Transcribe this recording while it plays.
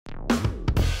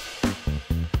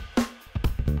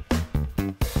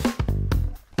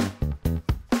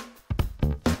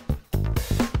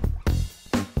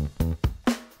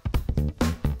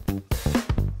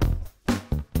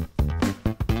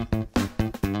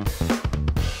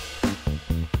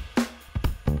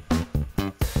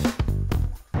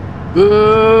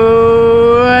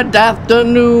Good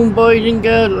afternoon, boys and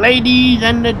girls, ladies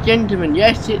and the gentlemen.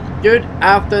 Yes, it's good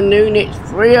afternoon. It's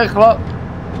 3 o'clock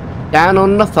down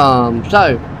on the farm.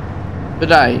 So,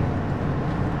 today,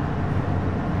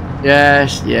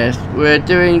 yes, we're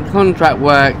doing contract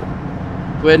work.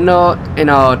 We're not in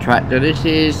our tractor. This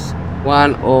is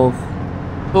one of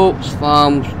Thorpe's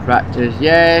Farm's tractors.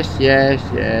 Yes.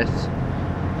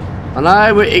 I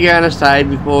know what you're going to say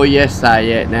before you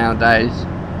say it nowadays.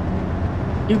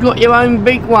 You've got your own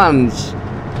big ones.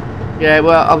 Yeah,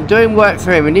 well, I'm doing work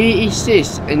for him and he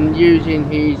insists in using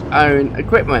his own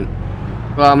equipment.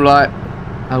 So I'm like,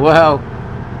 oh well,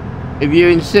 if you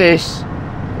insist,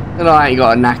 then I ain't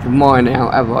got a knack of mine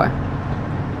out, have I?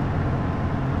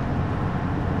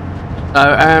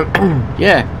 So,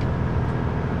 yeah.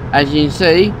 As you can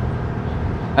see,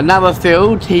 another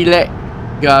field he let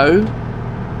go.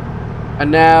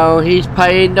 And now he's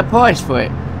paying the price for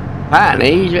it.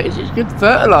 Apparently, it's good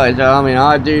fertiliser. I mean,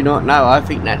 I do not know. I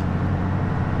think that's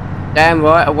damn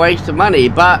right a waste of money.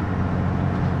 But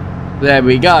there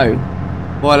we go.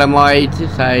 What am I to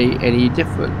say any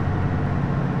different?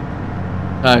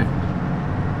 So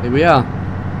here we are.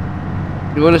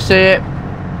 You want to see it?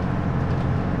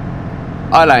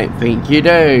 I don't think you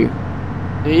do.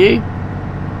 Do you?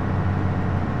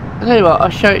 I'll tell you what. I'll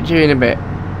show it to you in a bit.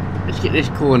 Let's get this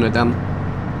corner done.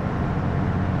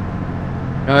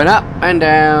 Going up and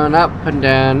down, up and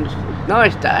down. It's a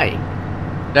nice day.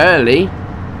 It's early,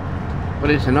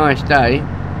 but it's a nice day.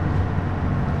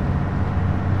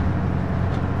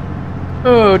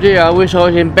 Oh dear, I wish I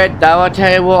was in bed though. I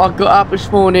tell you what, I got up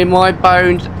this morning, my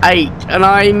bones ached. And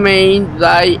I mean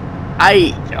they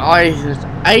ached. I just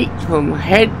ached from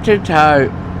head to toe.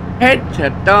 Head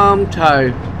to damn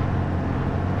toe.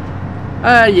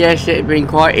 Yes, it'd been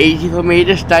quite easy for me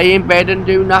to stay in bed and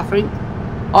do nothing.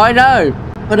 I know.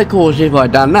 But of course, if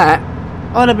I'd done that,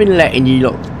 I'd have been letting you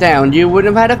lot down. You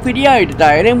wouldn't have had a video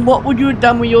today. And then what would you have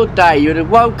done with your day? You'd have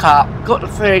woke up, got to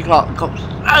 3 o'clock, got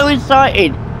so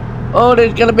excited. Oh,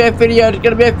 there's going to be a video, there's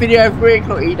going to be a video at 3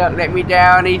 o'clock. He don't let me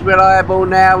down. He's reliable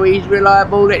now. He's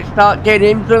reliable. Let's start getting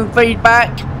him some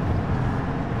feedback.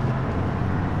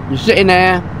 You're sitting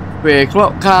there, 3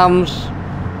 o'clock comes,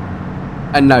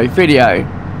 and no video.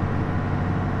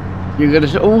 You're going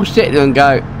to all sit there and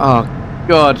go, oh,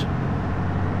 God.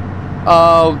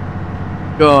 Oh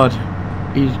God,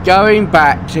 he's going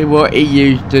back to what he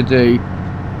used to do.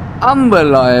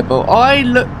 Unreliable. I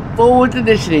look forward to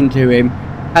listening to him,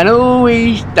 and all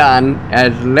he's done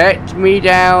has let me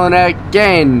down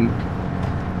again.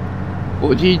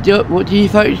 What do you do? What do you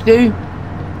folks do?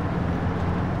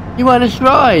 You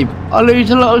unsubscribe. I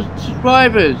lose a lot of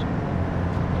subscribers.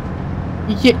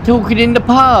 You keep talking in the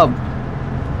pub.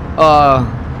 Oh,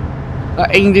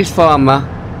 that English farmer.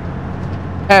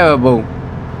 Terrible.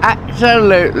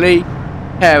 Absolutely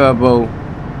terrible.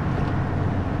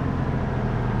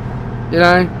 You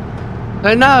know?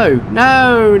 So no.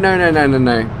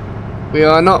 We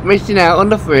are not missing out on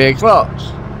the 3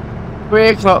 o'clocks. 3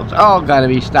 o'clocks are going to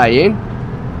be staying.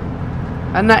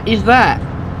 And that is that.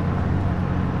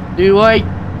 Do I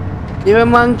give a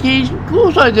monkeys? Of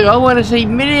course I do. I want to see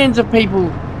millions of people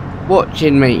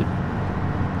watching me.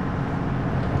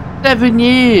 7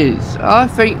 years. I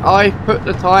think I've put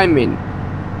the time in.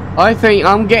 I think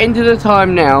I'm getting to the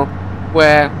time now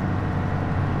where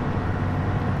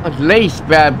at least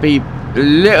I'll be a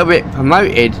little bit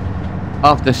promoted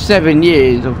after 7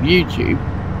 years of YouTube.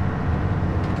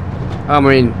 I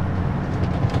mean,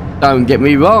 don't get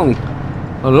me wrong.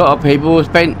 A lot of people have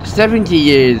spent 70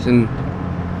 years and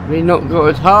they've not got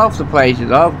as half the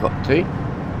places I've got to.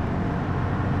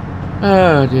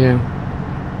 Oh dear.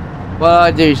 Well,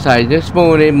 I do say, this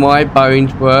morning my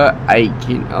bones were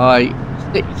aching.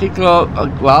 6 o'clock,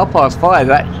 well, 5:30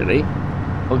 actually.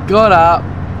 I got up,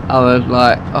 I was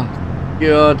like, oh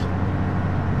God.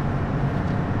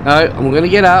 No, I'm gonna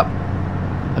get up.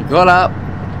 I got up,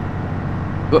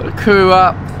 got the crew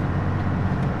up.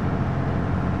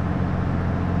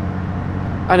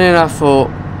 And then I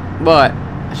thought, right,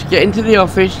 let's get into the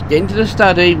office, get into the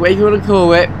study, whatever you want to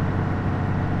call it.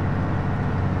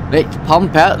 Let's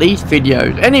pump out these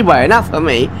videos. Anyway, enough of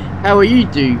me. How are you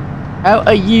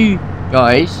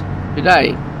guys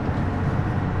today?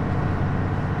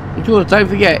 Of course, don't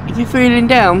forget, if you're feeling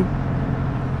down,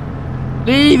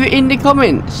 leave it in the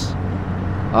comments.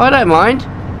 I don't mind.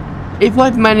 If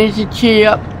I've managed to cheer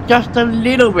up just a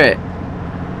little bit,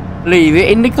 leave it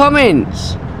in the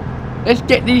comments. Let's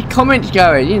get these comments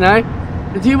going, you know.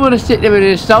 If you want to sit there and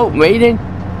insult me, then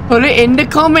put it in the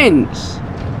comments.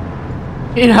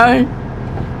 You know?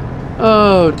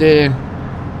 Oh dear.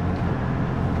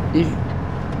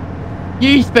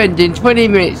 You spending 20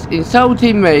 minutes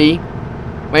insulting me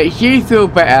makes you feel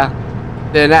better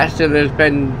than actually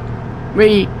spend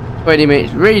me 20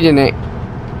 minutes reading it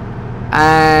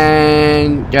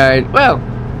and going, well,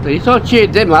 at least I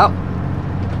cheered them up.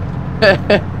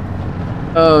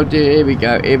 Oh dear, here we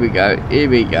go, here we go, here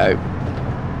we go.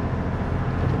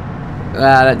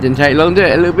 That didn't take long, did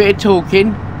it? A little bit of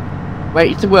talking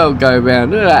makes the world go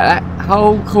round. Look at that, that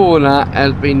whole corner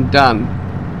has been done.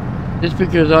 Just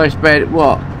because I spent,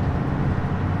 what?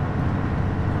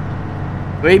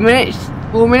 3 minutes?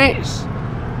 4 minutes?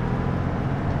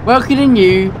 Welcoming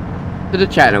you to the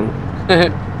channel.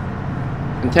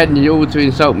 Intending you all to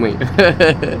insult me.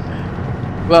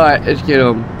 Right, let's get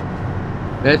on.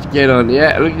 Let's get on.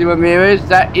 Yeah, look at my mirrors.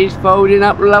 That is folding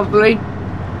up lovely.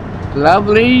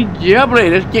 Lovely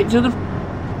jubbly. Let's get to the...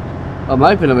 I'm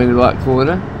hoping I'm in the right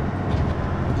corner.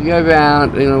 If you go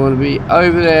round, then I want to be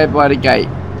over there by the gate.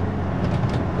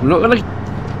 I'm not going to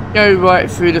go right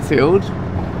through the field.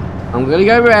 I'm going to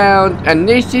go round, and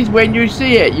this is when you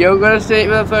see it. You're going to see it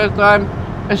for the first time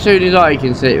as soon as I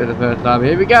can see it for the first time.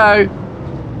 Here we go.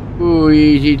 Ooh,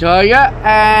 easy tiger,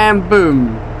 and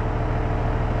boom.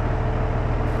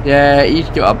 Yeah, he's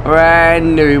got a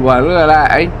brand new one. Look at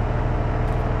that, eh?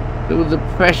 All the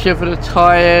pressure for the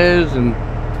tyres, and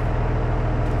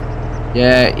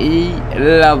yeah, he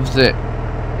loves it.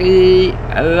 He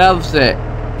loves it.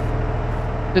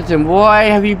 Listen, why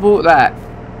have you bought that?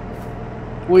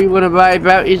 What you want to worry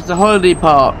about is the holiday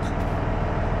park.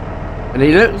 And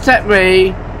he looks at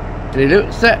me, and he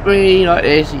looks at me like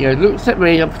this. He goes, looks at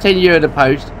me. I pretend you're in the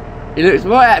post. He looks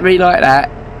right at me like that.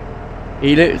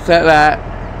 He looks at that.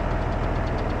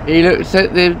 He looks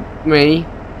at me.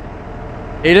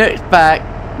 He looks back,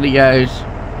 and he goes,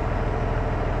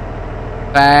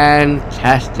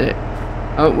 fantastic.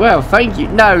 Oh, well, thank you.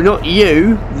 No, not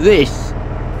you. This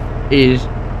is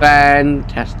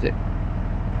fantastic.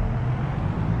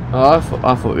 Oh,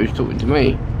 I thought he was talking to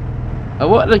me.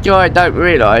 What the guy don't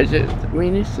realise is, I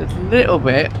mean, it's a little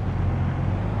bit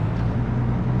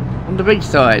on the big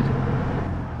side.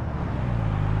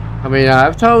 I mean,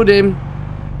 I've told him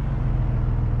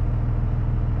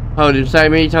so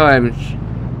many times.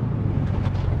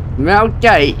 The amount of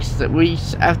gates that we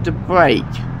have to break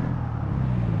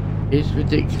is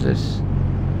ridiculous.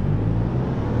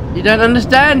 You don't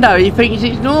understand though, he thinks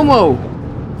it's normal.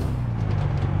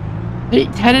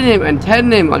 Keep telling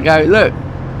him, I go, look,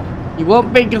 you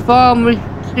want bigger farm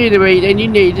machinery, then you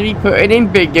need to be putting in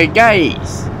bigger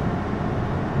gates.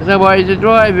 Otherwise the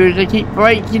drivers, they keep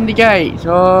breaking the gates.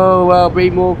 Oh well, be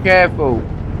more careful.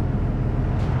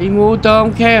 Be more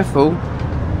darn careful.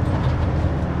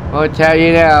 I tell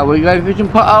you now, we're going for some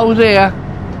potholes here.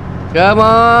 Come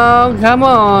on, come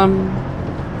on.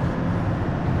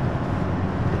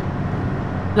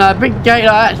 No, a big gate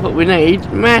like that's what we need.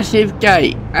 Massive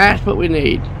gate. That's what we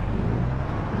need.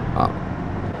 Oh,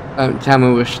 don't tell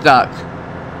me we're stuck.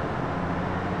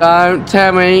 Don't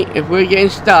tell me if we're getting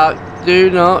stuck. Do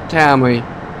not tell me.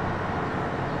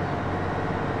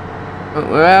 Oh,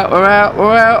 we're out,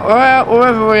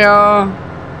 wherever we are.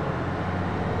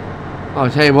 I'll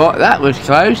tell you what, that was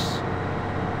close.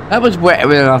 That was wetter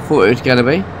than I thought it was going to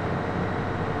be.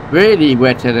 Really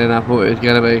wetter than I thought it was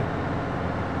going to be.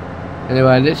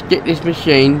 Anyway, let's get this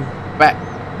machine back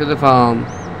to the farm.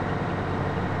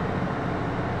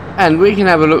 And we can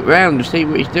have a look round to see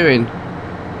what he's doing.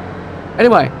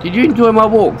 Anyway, did you enjoy my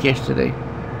walk yesterday?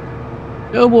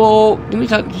 Little walk in the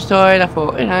countryside, I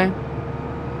thought, you know.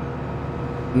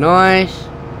 Nice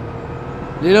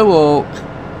little walk.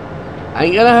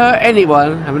 Ain't gonna hurt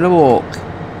anyone having a walk.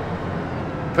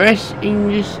 Fresh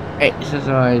English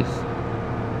exercise.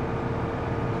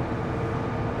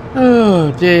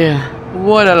 Oh dear.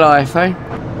 What a life, eh?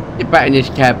 Get back in this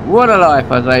cab. What a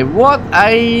life, I say. What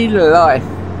a life.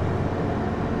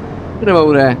 Look at them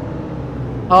all there.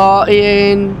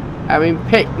 Partying, having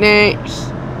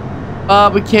picnics,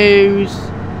 barbecues.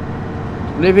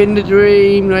 Living the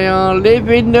dream, they are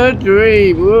living the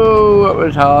dream. Whoa, that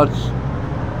was harsh.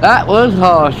 That was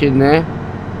harsh in there.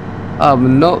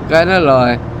 I'm not gonna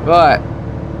lie. Right.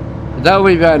 I don't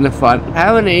want to go in the front.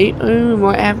 Apparently, ooh,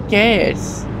 might have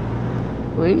gas.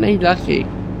 Ain't they lucky?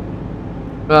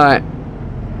 Right.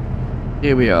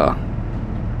 Here we are.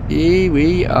 Here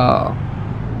we are.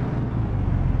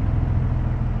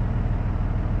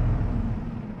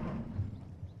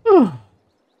 Whew.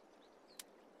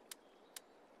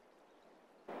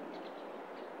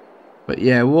 But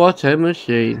yeah, what a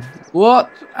machine.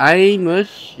 What a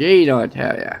machine, I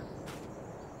tell ya.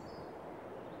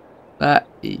 That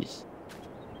is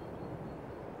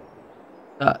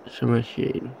such a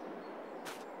machine.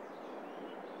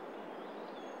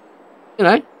 You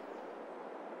know.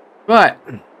 Right.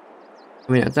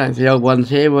 I mean, I don't know if the old ones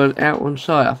here were out on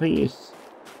site. I think it's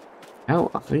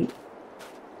out, I think.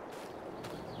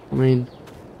 I mean...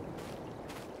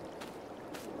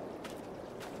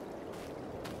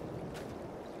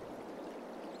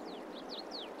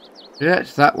 yeah,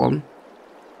 that's that one.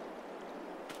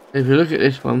 If you look at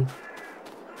this one...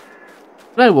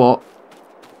 you know what?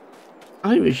 I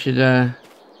think we should get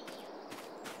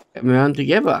them around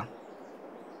together.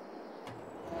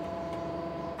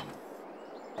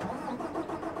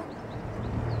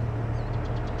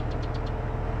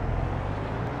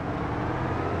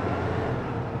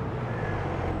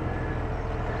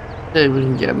 See if we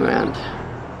can get them around.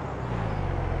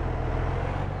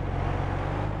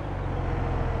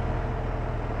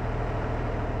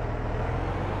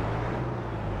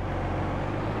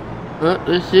 Oh,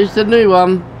 this is the new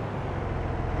one.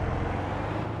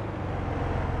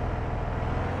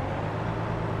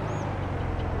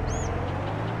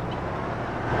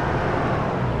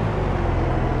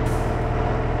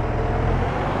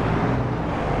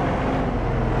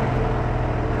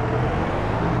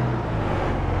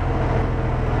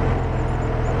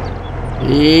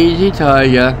 Easy,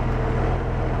 Tiger.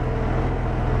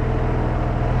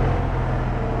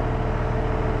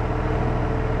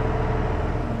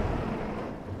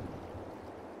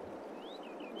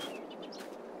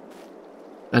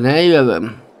 And there you have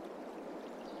them.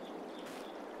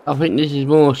 I think this is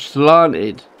more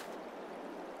slanted.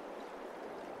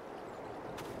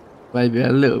 Maybe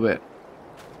a little bit.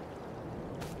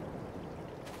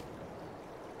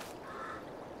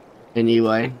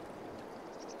 Anyway.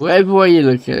 Whatever way you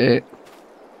look at it,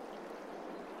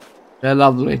 they're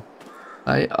lovely.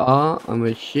 They are a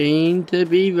machine to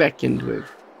be reckoned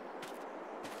with.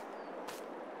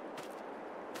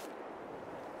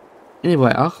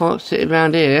 Anyway, I can't sit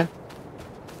around here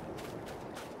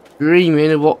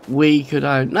dreaming of what we could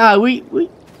own. No, we've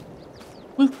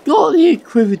got the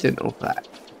equivalent of that,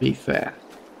 to be fair.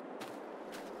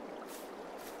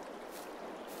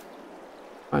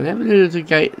 I never knew there's a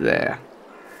gate there.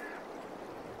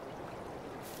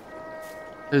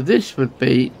 So this would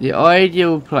be the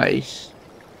ideal place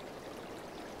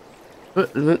to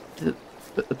put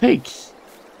the pigs.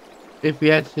 If we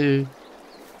had to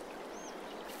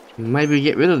maybe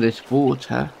get rid of this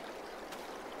water,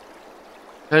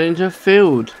 turn it into a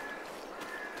field.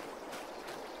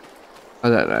 I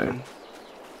don't know.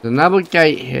 There's another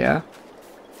gate here.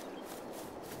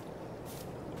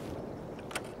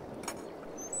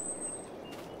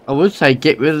 I would say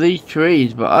get rid of these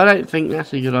trees, but I don't think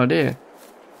that's a good idea.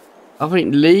 I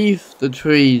think leave the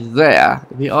trees there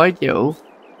would be ideal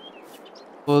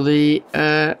for the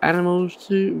animals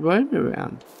to roam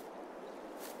around.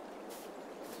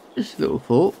 Just a little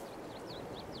thought.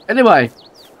 Anyway,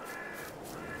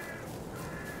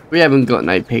 we haven't got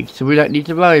no pigs, so we don't need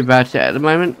to worry about it at the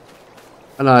moment.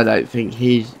 And I don't think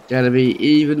he's going to be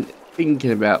even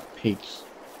thinking about pigs.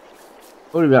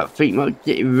 Probably about thinking about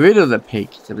getting rid of the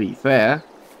pigs, to be fair.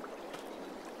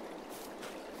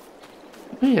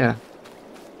 But yeah.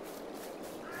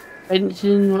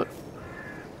 Fencing, what?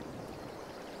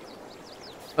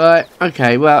 Right,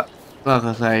 okay, well, like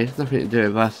I say, it's nothing to do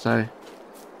with us, so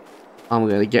I'm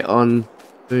going to get on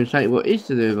doing something what is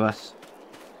to do with us.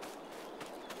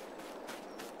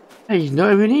 Hey, he's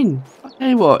not even in. I'll tell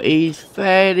you what, he's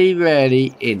fairly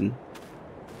rarely in.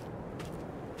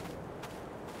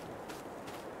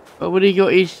 But what he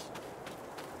got his...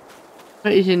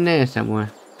 but he's in there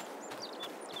somewhere.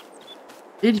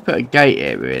 He just put a gate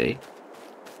here, really.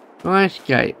 Nice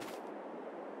gate.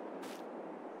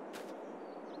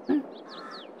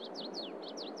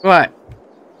 Right.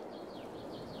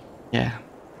 Yeah.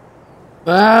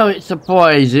 Well, it's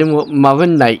surprising what Mother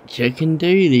Nature can do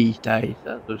these days.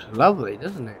 That looks lovely,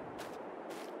 doesn't it?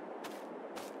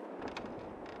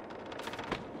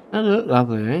 That looks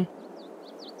lovely, eh?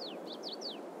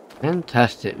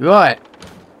 Fantastic. Right.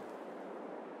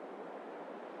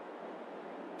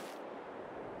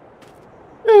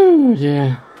 Oh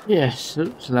dear. Yes,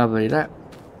 looks lovely, that.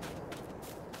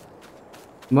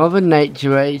 Mother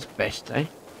Nature at its best, eh?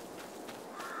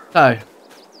 So,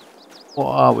 what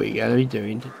are we going to be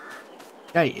doing?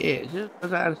 Gate here. I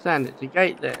don't understand. It's a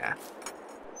gate there.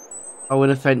 Oh,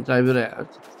 and a fence over there.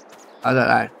 I don't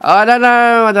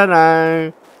know. I don't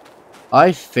know.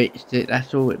 I fixed it.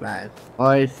 That's all it matters.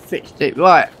 I fixed it.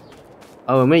 Right.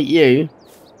 I will meet you.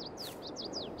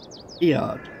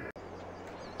 Yard.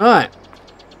 Right.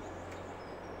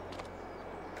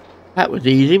 That was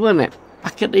easy, wasn't it?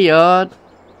 Back at the yard.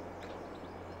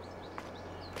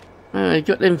 Well, they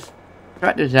got them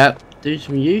tractors out to do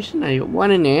some use, and they got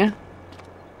one in here.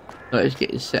 So it's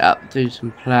getting set up to do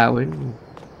some ploughing,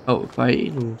 or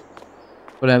cultivating, or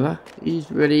whatever. He's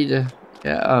ready to.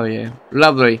 Yeah. Oh yeah.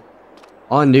 Lovely.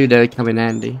 I knew they would come in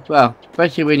handy. Well,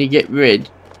 especially when you get rid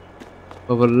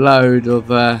of a load of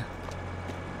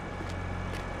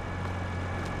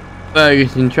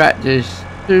Ferguson tractors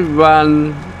to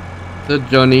run the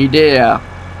Johnny Deere.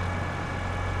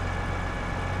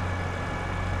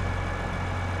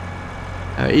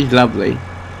 He's lovely.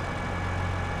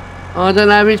 I don't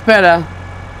know if it's better,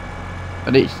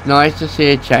 but it's nice to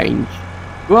see a change.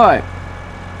 Right.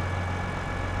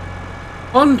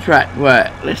 Contract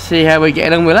work. Let's see how we're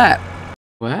getting on with that.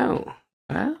 Wow.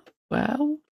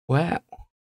 Wow.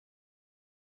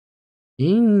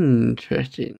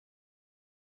 Interesting.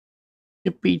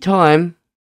 Could be time.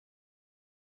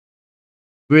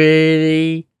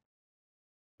 Really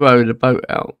throw the boat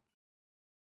out.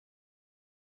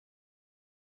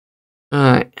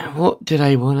 Alright, what do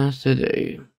they want us to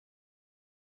do?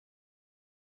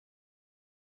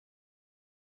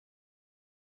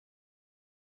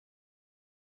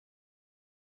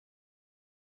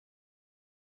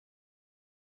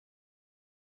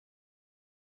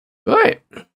 Right.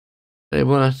 They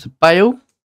want us to bail.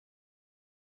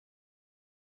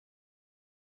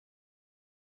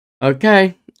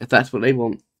 Okay, if that's what they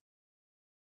want.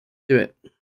 Do it.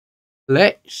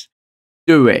 Let's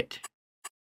do it.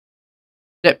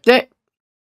 Accept it.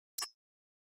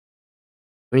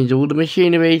 Means all the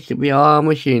machinery should be our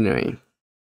machinery.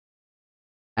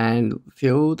 And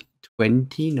field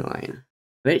 29.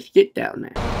 Let's get down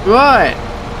there. Right.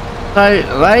 So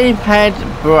they've had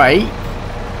break.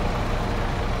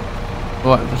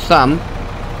 Right, for some.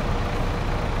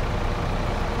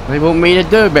 They want me to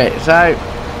do a bit, so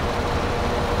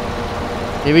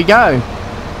here we go.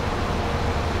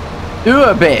 Do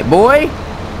a bit, boy.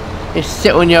 Just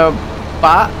sit on your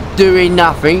butt, doing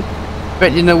nothing,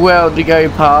 expecting the world to go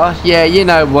past. Yeah, you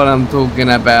know what I'm talking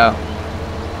about.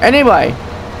 Anyway,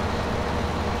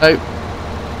 so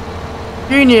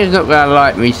Junior's not going to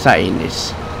like me saying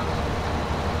this,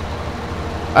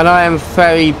 and I am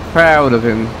very proud of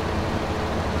him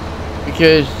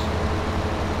because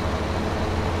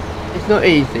it's not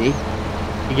easy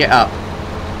to get up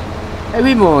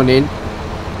every morning.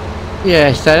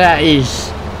 Yeah, so that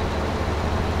is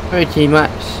pretty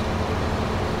much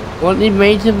wanting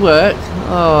me to work.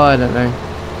 Oh, I don't know.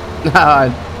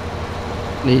 No,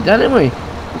 need that, didn't we?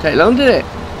 Didn't take long, did it?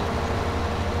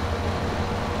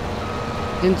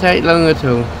 Didn't take long at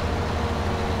all.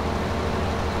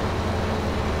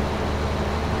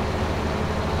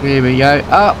 Here we go,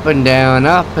 up and down,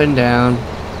 up and down.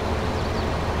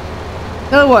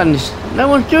 No one's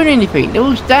doing anything. They're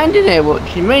all standing there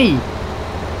watching me.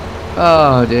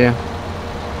 Oh dear.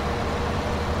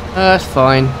 That's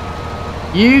fine.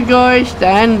 You guys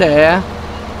stand there,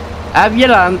 have your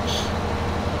lunch.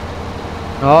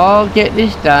 I'll get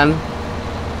this done.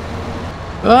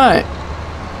 Right.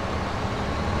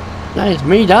 That is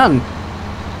me done.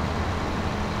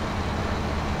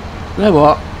 You know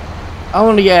what? I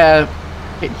want to get a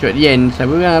picture at the end, so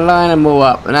we're going to line them all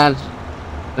up, and as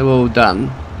they're all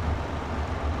done,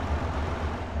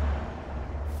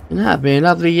 and that'd be a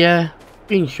lovely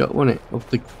screenshot, wouldn't it, of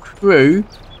the crew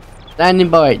standing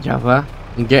by each other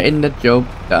and getting the job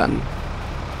done.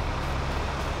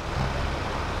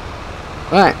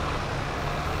 Right,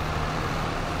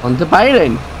 on to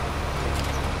baling.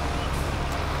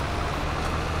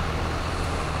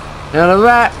 Now the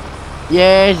wrap,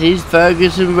 yes, is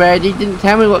Ferguson red. He didn't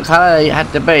tell me what colour it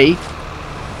had to be.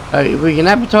 So if we can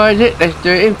advertise it, let's do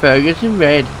it in Ferguson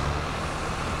red.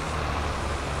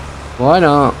 Why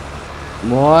not?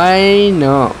 Why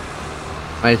not?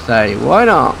 I say, why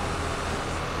not?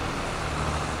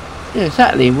 Yeah,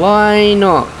 exactly, why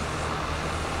not?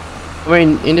 I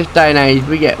mean, in this day and age,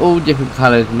 we get all different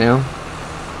colours now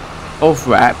of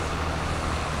wrap,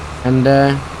 and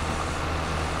the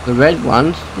red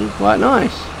ones is quite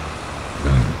nice.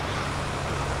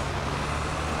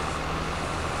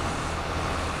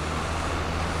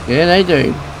 Yeah, they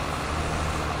do.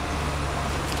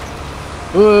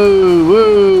 Woo,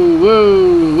 woo,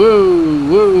 woo, woo,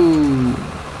 woo.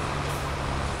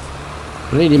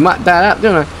 I need to muck that up,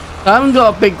 don't I? So I haven't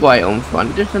got a big weight on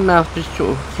front, just enough to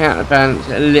sort of counterbalance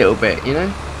it a little bit, you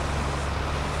know?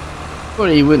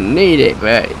 Probably wouldn't need it,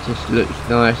 but it just looks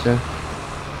nicer.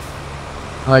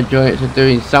 Hydraulics are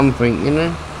doing something, you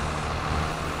know?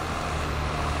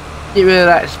 Get rid of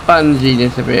that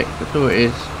sponginess a bit, that's all it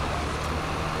is.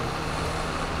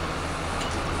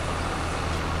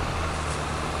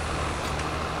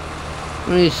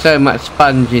 There's so much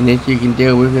sponginess you can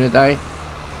deal with in a day.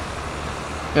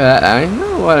 Look at that, eh?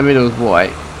 Oh, well, the middle's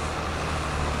white.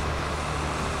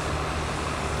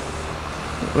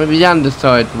 Maybe the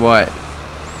underside's white.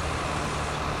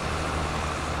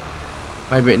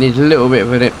 Maybe it needs a little bit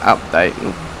of an update.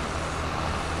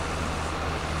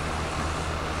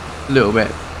 A little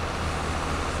bit.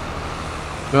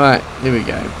 Right, here we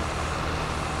go.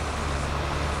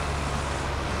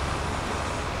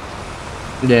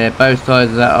 Yeah, both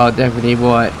sides of that are definitely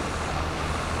white.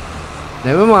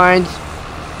 Never mind.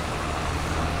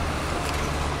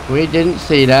 We didn't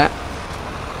see that.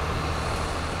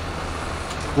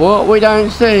 What we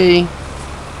don't see,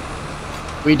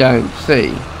 we don't see.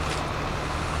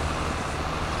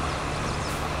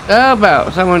 How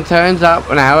about someone turns up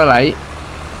an hour late,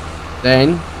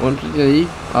 then wants to leave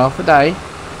half a day?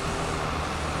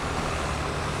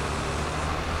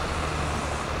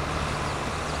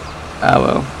 Oh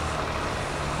well.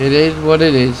 It is what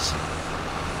it is.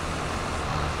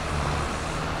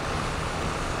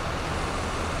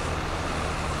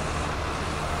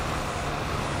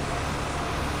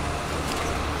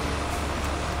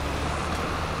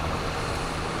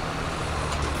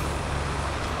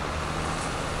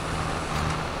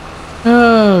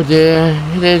 Oh dear,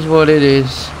 it is what it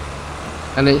is.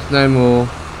 And it's no more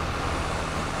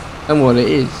than what it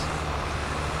is.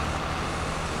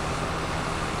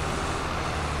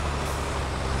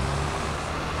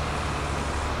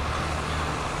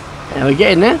 And we're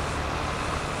getting there.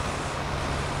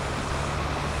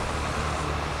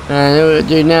 And all we're going to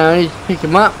do now is pick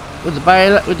them up with the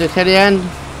baler, with the teddy hand,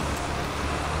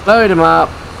 load them up,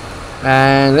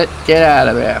 and let's get out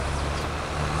of here.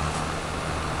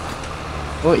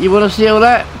 What, you want to see all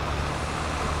that?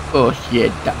 Of course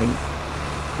you don't.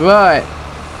 Right,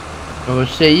 I will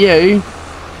see you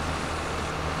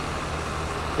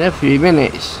in a few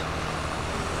minutes.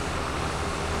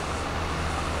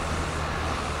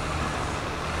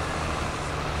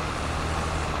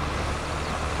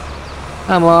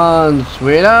 Come on,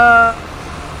 sweetheart.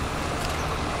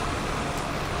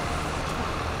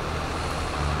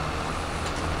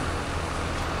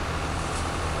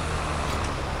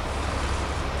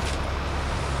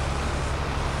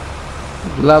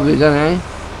 Lovely, don't it?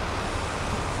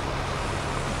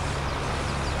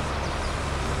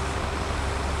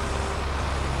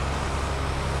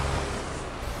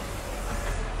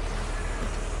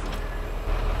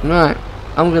 Right,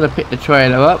 I'm gonna pick the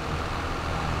trailer up.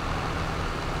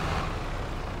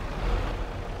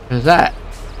 Because that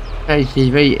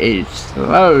ATV is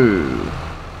slow.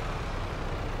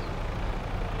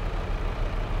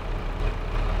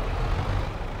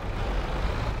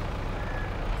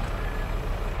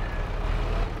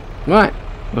 Right,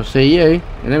 we'll see you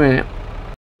in a minute.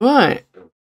 Right,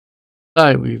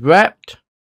 so we've wrapped,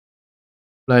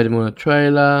 load them on a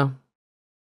trailer.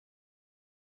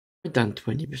 We've done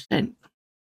 20%.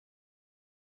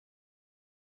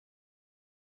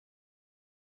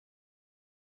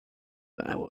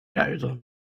 What goes on.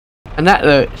 And that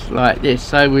looks like this.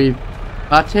 So we've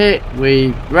cut it,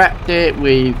 we've wrapped it,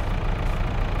 we've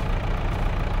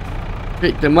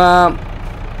picked them up.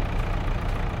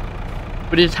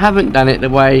 We just haven't done it the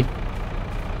way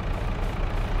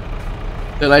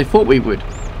that they thought we would.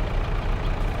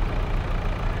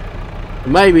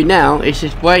 Maybe now it's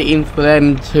just waiting for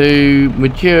them to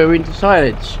mature into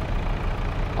silage.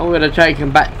 I'm going to take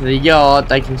them back to the yard.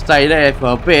 They can stay there for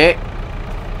a bit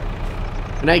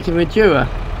and they can mature.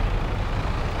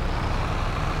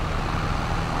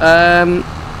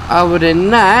 Other than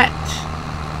that,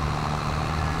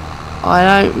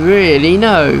 I don't really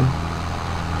know.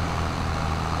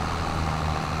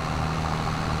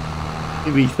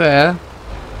 To be fair.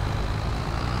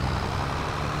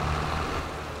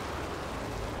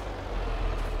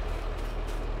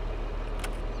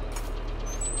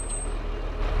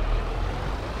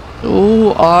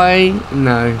 All I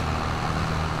know.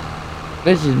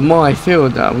 This is my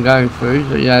field that I'm going through,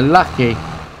 so yeah, lucky.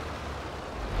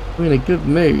 I'm in a good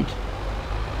mood.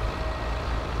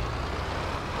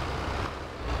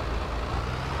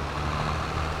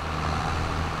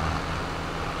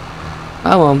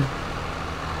 Come on.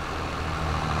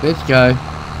 Let's go.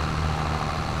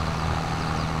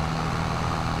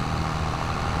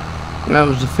 That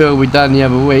was the field we done the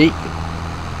other week.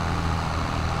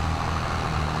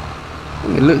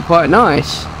 It looked quite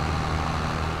nice.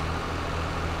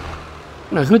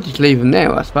 I could just leave them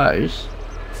there, I suppose.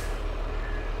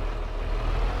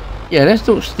 Yeah, let's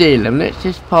not steal them. Let's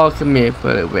just park them here for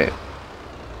a little bit.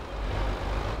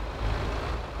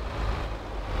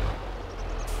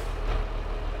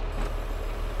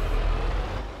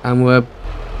 And we'll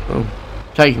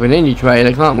take them in any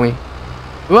trailer, can't we?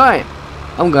 Right,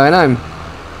 I'm going home.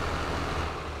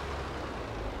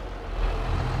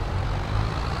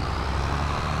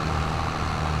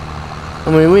 I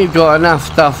mean, we've got enough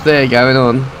stuff there going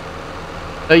on.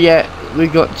 So yeah,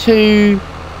 we've got two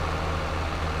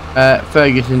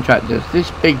Ferguson tractors.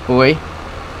 This big boy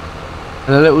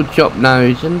and a little chop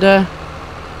nose, and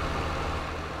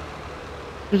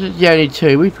this is the only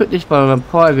two. We put this one on a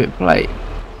private plate.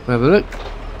 Have a look.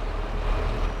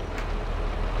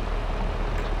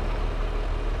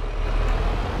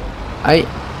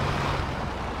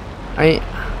 Eight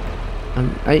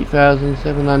and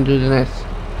 8,700 and S.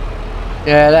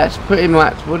 Yeah, that's pretty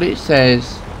much what it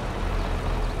says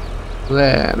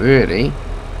there, really.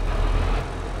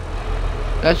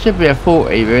 That should be a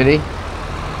 40, really.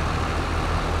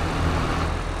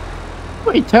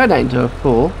 Well, you turned that into a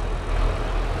 4.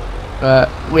 But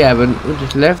we haven't. We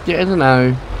just left it as an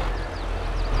O.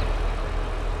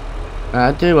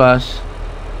 That'll do us.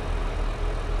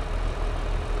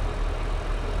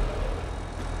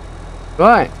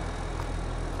 Right.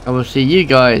 I will see you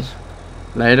guys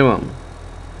later on.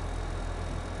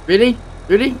 Really?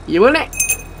 Really? You want it?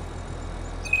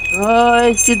 Oh,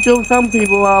 it's good job some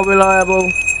people are reliable.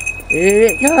 Here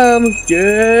it comes.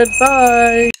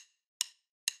 Goodbye.